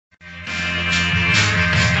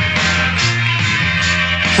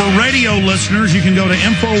radio listeners, you can go to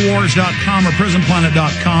InfoWars.com or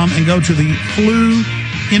PrisonPlanet.com and go to the Flu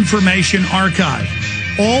Information Archive.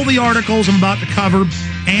 All the articles I'm about to cover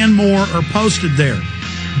and more are posted there.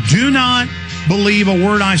 Do not believe a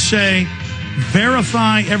word I say.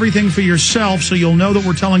 Verify everything for yourself so you'll know that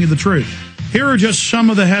we're telling you the truth. Here are just some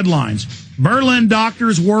of the headlines. Berlin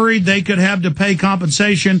doctors worried they could have to pay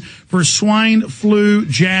compensation for swine flu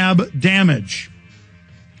jab damage.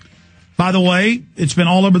 By the way, it's been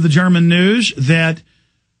all over the German news that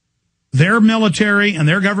their military and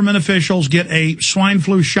their government officials get a swine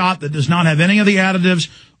flu shot that does not have any of the additives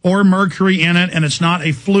or mercury in it, and it's not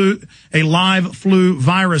a live flu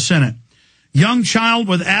virus in it. Young child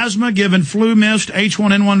with asthma given flu mist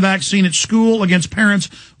H1N1 vaccine at school against parents'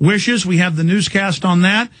 wishes. We have the newscast on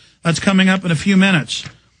that. That's coming up in a few minutes.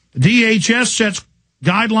 DHS sets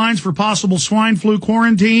guidelines for possible swine flu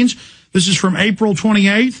quarantines. This is from April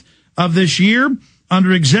 28th of this year.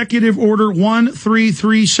 Under Executive Order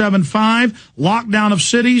 13375, lockdown of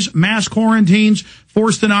cities, mass quarantines,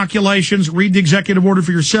 forced inoculations. Read the executive order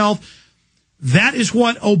for yourself. That is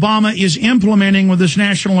what Obama is implementing with this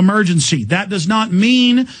national emergency. That does not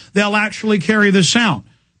mean they'll actually carry this out.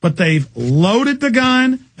 But they've loaded the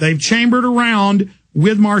gun. They've chambered around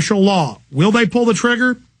with martial law. Will they pull the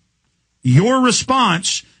trigger? Your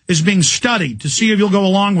response is being studied to see if you'll go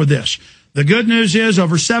along with this. The good news is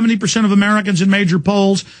over 70% of Americans in major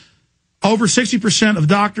polls, over 60% of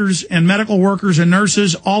doctors and medical workers and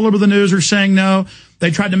nurses all over the news are saying no. They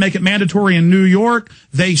tried to make it mandatory in New York.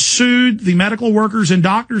 They sued, the medical workers and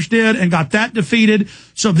doctors did, and got that defeated.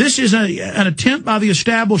 So this is an attempt by the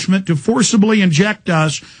establishment to forcibly inject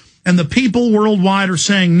us, and the people worldwide are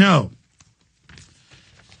saying no.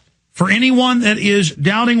 For anyone that is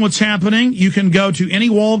doubting what's happening, you can go to any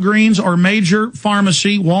Walgreens or major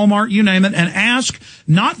pharmacy, Walmart, you name it, and ask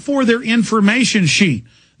not for their information sheet.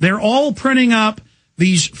 They're all printing up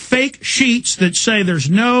these fake sheets that say there's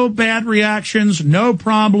no bad reactions, no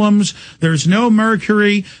problems, there's no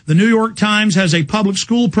mercury. The New York Times has a public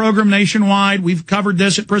school program nationwide. We've covered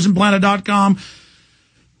this at PrisonPlanet.com.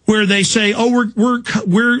 Where they say, oh,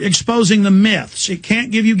 we're exposing the myths. It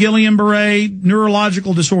can't give you Guillain-Barré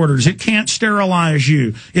neurological disorders. It can't sterilize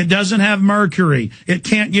you. It doesn't have mercury. It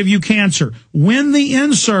can't give you cancer. When the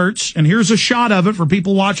inserts, and here's a shot of it for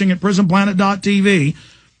people watching at PrisonPlanet.tv,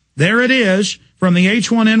 there it is from the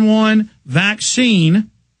H1N1 vaccine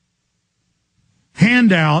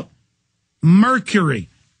handout, mercury,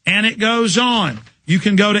 and it goes on. You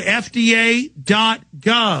can go to FDA.gov,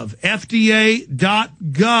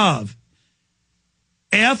 FDA.gov,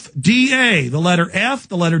 FDA, the letter F,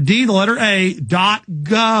 the letter D, the letter A,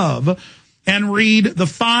 .gov, and read the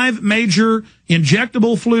 5 major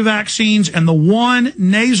injectable flu vaccines and the 1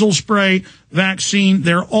 nasal spray vaccine.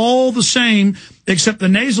 They're all the same, except the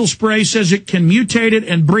nasal spray says it can mutate it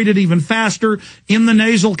and breed it even faster in the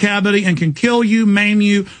nasal cavity and can kill you, maim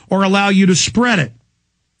you, or allow you to spread it.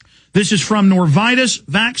 This is from Norvitis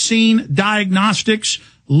Vaccine Diagnostics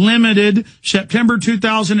Limited, September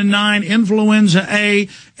 2009, Influenza A,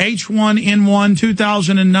 H1N1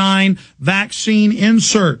 2009 vaccine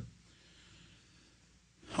insert.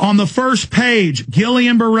 On the first page,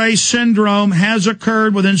 Guillain-Barré syndrome has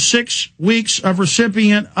occurred within 6 weeks of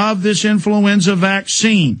recipient of this influenza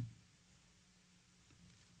vaccine.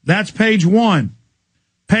 That's page 1.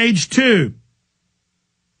 Page 2.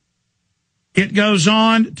 It goes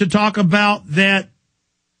on to talk about that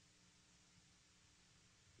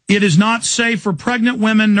it is not safe for pregnant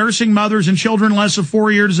women, nursing mothers, and children less than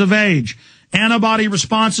 4 years of age. Antibody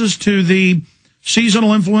responses to the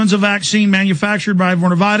seasonal influenza vaccine manufactured by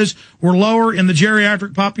Norvitis were lower in the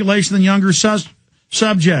geriatric population than younger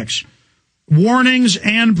subjects. Warnings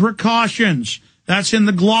and precautions. That's in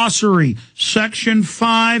the glossary, section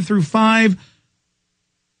 5 through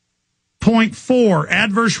 5.4,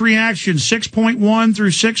 adverse reactions, 6.1 through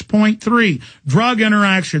 6.3, drug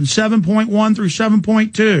interactions, 7.1 through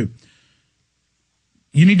 7.2.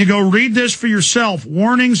 You need to go read this for yourself.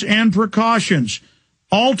 Warnings and precautions.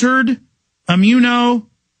 Altered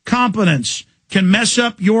immunocompetence can mess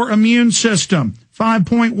up your immune system,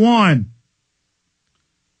 5.1.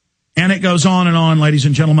 And it goes on, ladies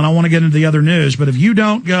and gentlemen. I want to get into the other news, but if you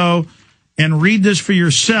don't go and read this for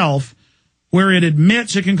yourself, where it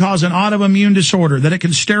admits it can cause an autoimmune disorder, that it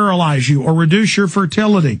can sterilize you or reduce your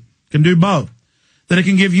fertility, can do both, that it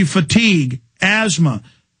can give you fatigue, asthma,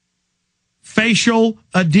 facial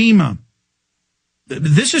edema.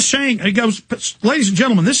 This is saying, it goes, ladies and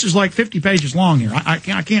gentlemen, this is like 50 pages long here. I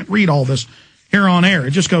can't read all this here on air.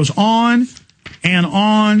 It just goes on and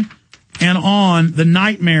on and on, the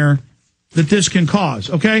nightmare that this can cause,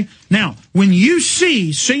 okay? Now, when you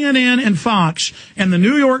see CNN and Fox and the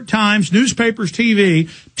New York Times, newspapers, TV,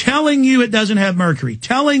 telling you it doesn't have mercury,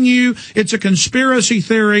 telling you it's a conspiracy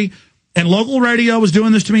theory, and local radio was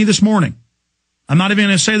doing this to me this morning. I'm not even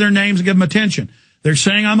going to say their names and give them attention. They're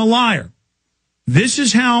saying I'm a liar. This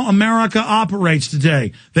is how America operates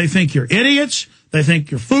today. They think you're idiots. They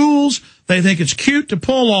think you're fools. They think it's cute to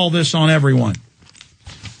pull all this on everyone.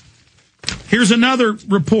 Here's another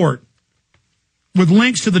report with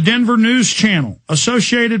links to the Denver News Channel,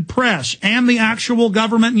 Associated Press, and the actual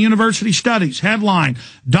government and university studies. Headline,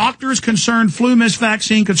 doctors concerned flu mist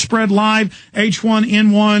vaccine could spread live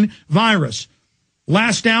H1N1 virus.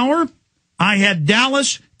 Last hour, I had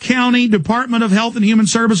Dallas County Department of Health and Human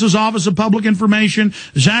Services Office of Public Information,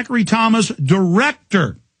 Zachary Thomas,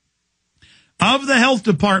 director of the health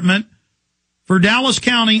department for Dallas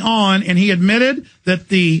County on, and he admitted that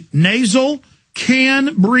the nasal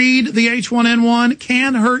can breed the H1N1,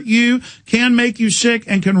 can hurt you, can make you sick,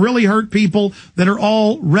 and can really hurt people that are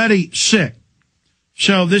already sick.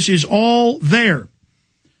 So this is all there.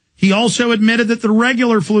 He also admitted that the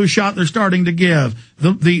regular flu shot they're starting to give,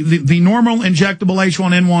 the normal injectable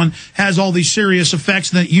H1N1, has all these serious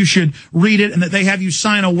effects, that you should read it and that they have you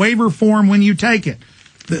sign a waiver form when you take it.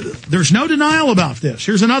 There's no denial about this.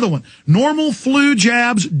 Here's another one. Normal flu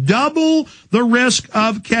jabs double the risk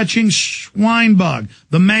of catching swine bug.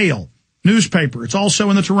 The Mail newspaper. It's also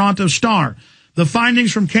in the Toronto Star. The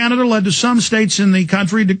findings from Canada led to some states in the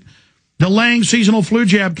country delaying seasonal flu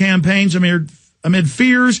jab campaigns amid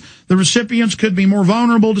fears the recipients could be more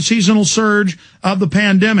vulnerable to seasonal surge of the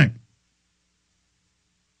pandemic.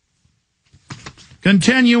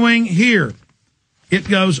 Continuing here. It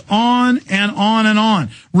goes on and on and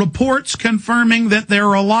on. Reports confirming that there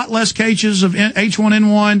are a lot less cases of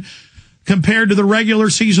H1N1 compared to the regular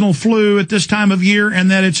seasonal flu at this time of year, and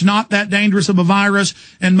that it's not that dangerous of a virus,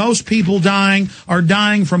 and most people are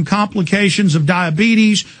dying from complications of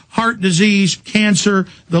diabetes, heart disease, cancer,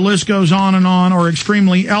 the list goes on and on, or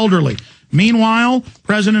extremely elderly. Meanwhile,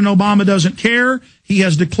 President Obama doesn't care. He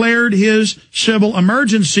has declared his civil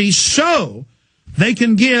emergency so they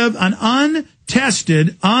can give an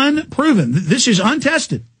untested, unproven, this is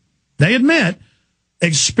untested, they admit,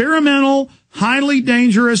 experimental, highly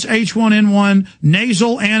dangerous H1N1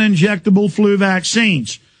 nasal and injectable flu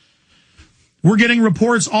vaccines. We're getting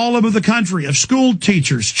reports all over the country of school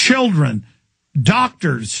teachers, children,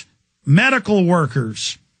 doctors, medical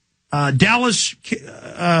workers, Dallas,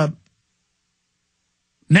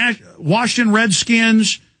 Washington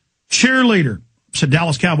Redskins cheerleader, said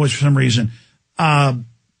Dallas Cowboys for some reason,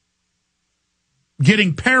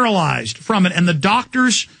 getting paralyzed from it. And the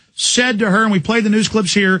doctors said to her, and we played the news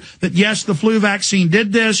clips here, that yes, the flu vaccine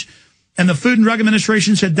did this. And the Food and Drug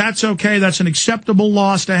Administration said that's okay. That's an acceptable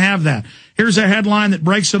loss to have that. Here's a headline that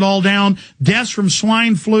breaks it all down. Deaths from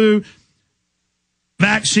swine flu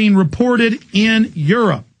vaccine reported in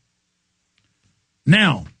Europe.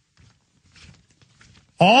 Now,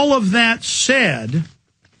 all of that said,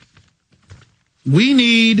 we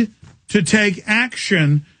need to take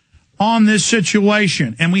action on this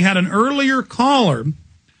situation. And we had an earlier caller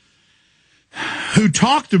who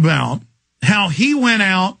talked about how he went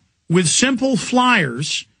out with simple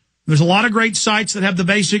flyers. There's a lot of great sites that have the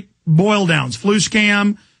basic boil downs.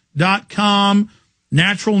 Fluscam.com,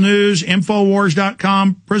 Natural News,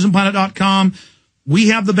 InfoWars.com, PrisonPlanet.com. We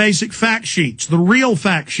have the basic fact sheets, the real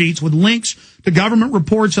fact sheets with links to government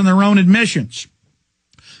reports and their own admissions.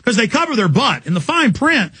 Because they cover their butt. In the fine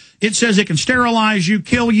print, it says it can sterilize you,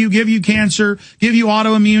 kill you, give you cancer, give you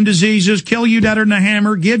autoimmune diseases, kill you deader than a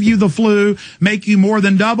hammer, give you the flu, make you more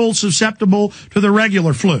than double susceptible to the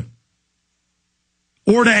regular flu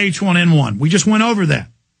or to H1N1. We just went over that.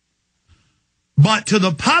 But to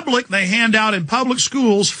the public, they hand out in public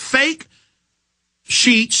schools fake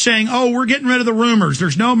sheets saying, oh, we're getting rid of the rumors.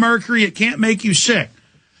 There's no mercury. It can't make you sick.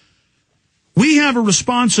 We have a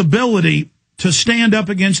responsibility to stand up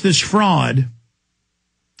against this fraud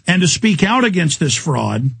and to speak out against this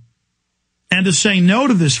fraud and to say no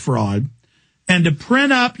to this fraud and to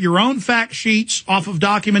print up your own fact sheets off of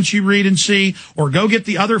documents you read and see, or go get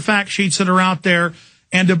the other fact sheets that are out there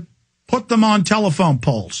and to put them on telephone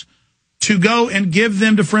poles, to go and give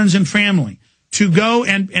them to friends and family, to go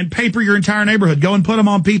and paper your entire neighborhood, go and put them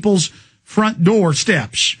on people's front door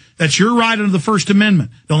steps. That's your right under the First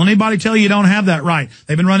Amendment. Don't let anybody tell you don't have that right.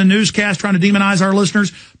 They've been running newscasts trying to demonize our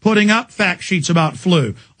listeners, putting up fact sheets about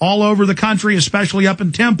flu all over the country, especially up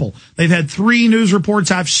in Temple. They've had 3 news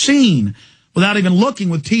reports I've seen without even looking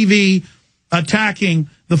with TV attacking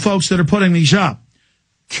the folks that are putting these up.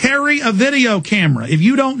 Carry a video camera. If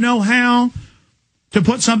you don't know how, to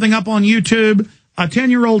put something up on YouTube. A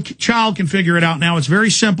 10-year-old child can figure it out now. It's very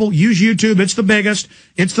simple. Use YouTube. It's the biggest.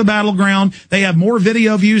 It's the battleground. They have more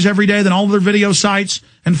video views every day than all of their video sites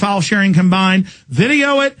and file sharing combined.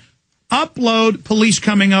 Video it. Upload police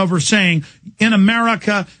coming over saying, in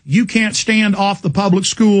America, you can't stand off the public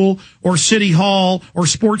school or city hall or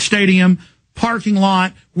sports stadium parking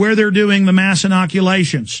lot where they're doing the mass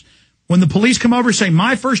inoculations. When the police come over, say,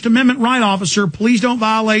 my First Amendment right, officer, please don't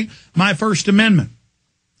violate my First Amendment.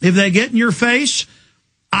 If they get in your face,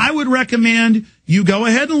 I would recommend you go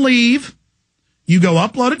ahead and leave. You go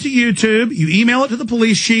upload it to YouTube. You email it to the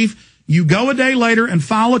police chief. You go a day later and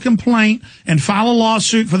file a complaint and file a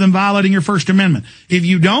lawsuit for them violating your First Amendment. If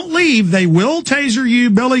you don't leave, they will taser you,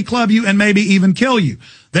 billy club you, and maybe even kill you.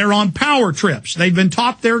 They're on power trips. They've been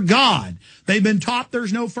taught they're God. They've been taught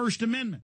there's no First Amendment.